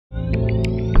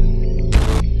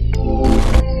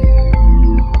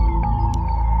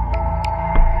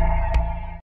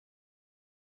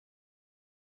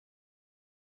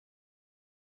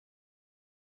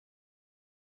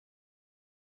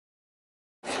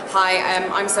Hi,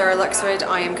 I'm Sara Luxford.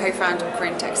 I am co-founder of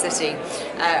Croydon Tech City.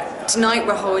 Tonight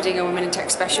we're holding a Women in Tech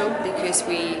special because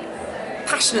we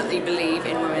passionately believe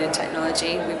in women in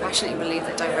technology. We passionately believe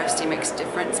that diversity makes a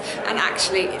difference, and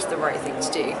actually it's the right thing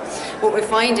to do. What we're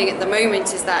finding at the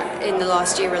moment is that in the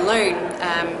last year alone,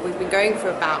 we've been going for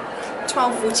about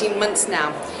 12-14 months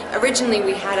now. Originally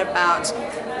we had about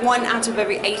 1 out of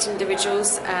every 8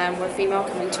 individuals were female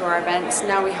coming to our events.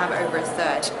 Now we have over a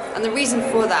third. And the reason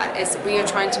for that is we are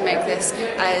trying to make this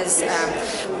as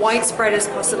widespread as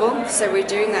possible. So we're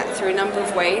doing that through a number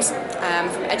of ways,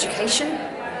 from education,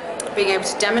 being able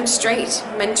to demonstrate,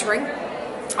 mentoring,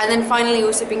 and then finally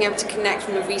also being able to connect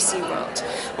from the VC world.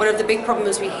 One of the big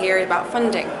problems we hear about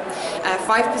funding,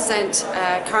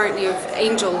 5% currently of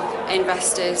angel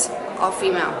investors are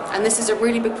female, and this is a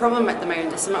really big problem at the moment.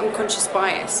 There's some unconscious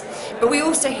bias, but we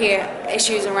also hear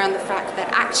issues around the fact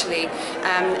that actually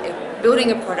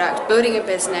building a product, building a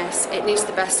business, it needs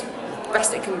the best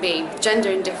it can be,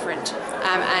 gender indifferent,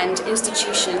 and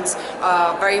institutions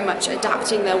are very much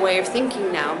adapting their way of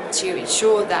thinking now to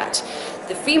ensure that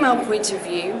the female point of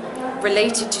view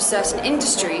related to certain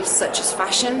industries such as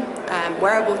fashion,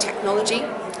 wearable technology,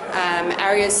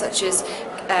 areas such as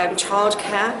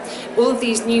childcare, all of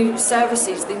these new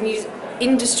services, the new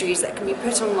industries that can be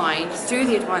put online through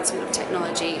the advancement of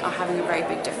technology are having a very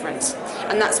big difference.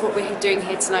 And that's what we're doing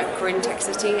here tonight at Croydon Tech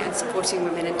City and supporting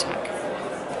women in tech.